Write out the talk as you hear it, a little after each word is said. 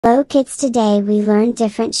Hello kids, today we learn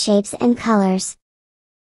different shapes and colors.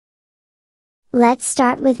 Let's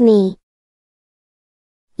start with me.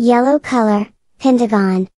 Yellow color,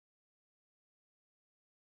 pentagon.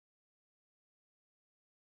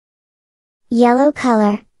 Yellow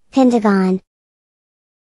color, pentagon.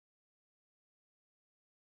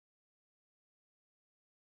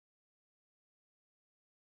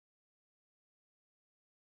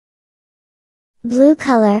 Blue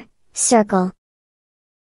color, circle.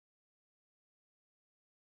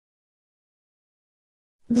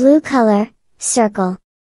 Blue color, circle.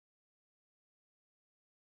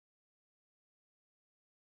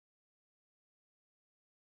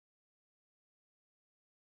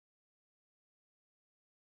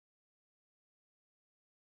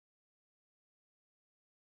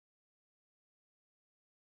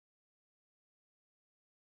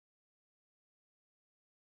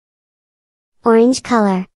 Orange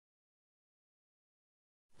color.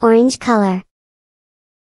 Orange color.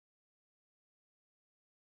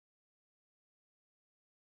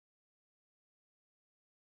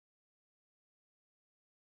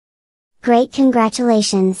 Great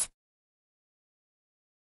congratulations.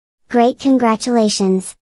 Great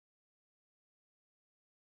congratulations.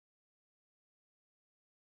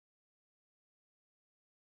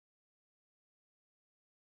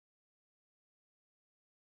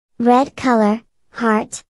 Red color,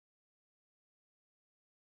 heart.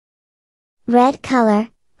 Red color,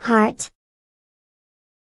 heart.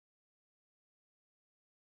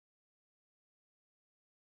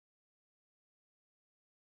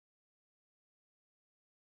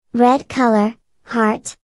 Red color,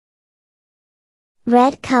 heart.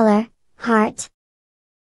 Red color, heart.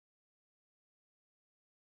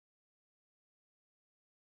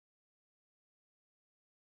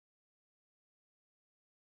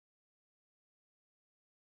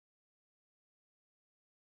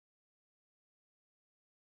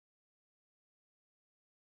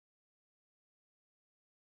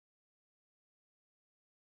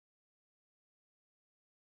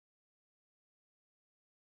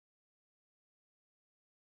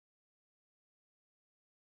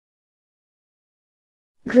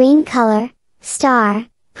 Green color, star,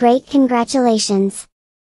 great congratulations.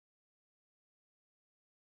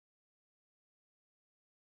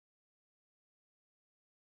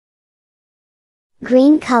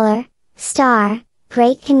 Green color, star,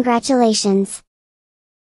 great congratulations.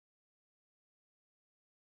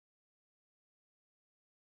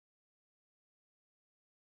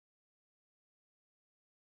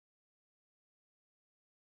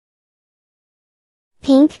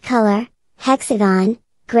 Pink color, hexagon,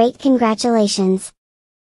 great congratulations.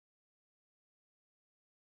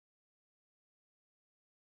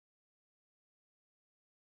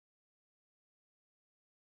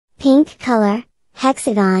 Pink color,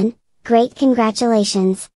 hexagon, great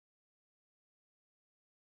congratulations.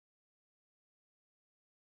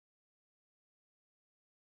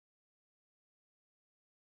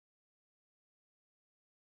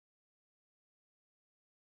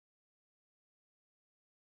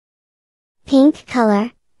 Pink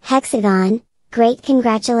color, hexagon, great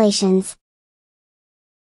congratulations.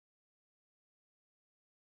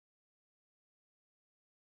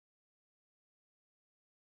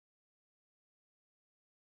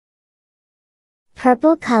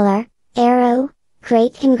 Purple color, arrow,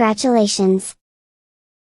 great congratulations.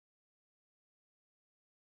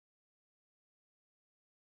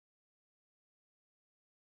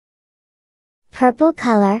 Purple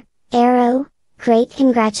color, arrow, great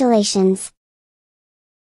congratulations.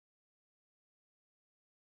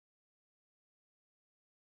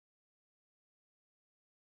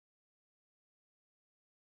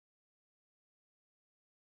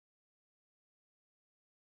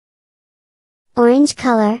 Orange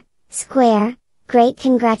color, square, great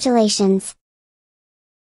congratulations.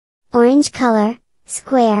 Orange color,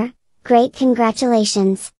 square, great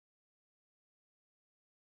congratulations.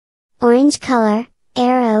 Orange color,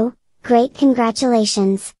 arrow, great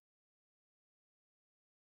congratulations.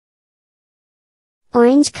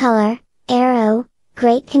 Orange color, arrow,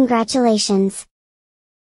 great congratulations.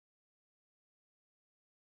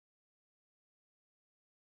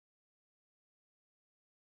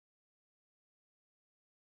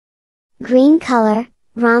 Green color,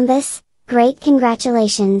 rhombus, great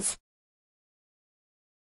congratulations.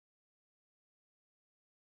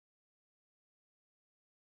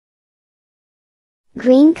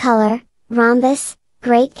 Green color, rhombus,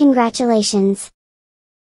 great congratulations.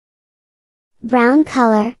 Brown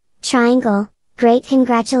color, triangle, great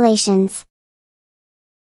congratulations.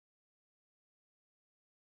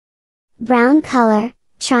 Brown color,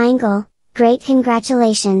 triangle, Great,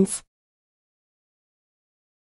 congratulations!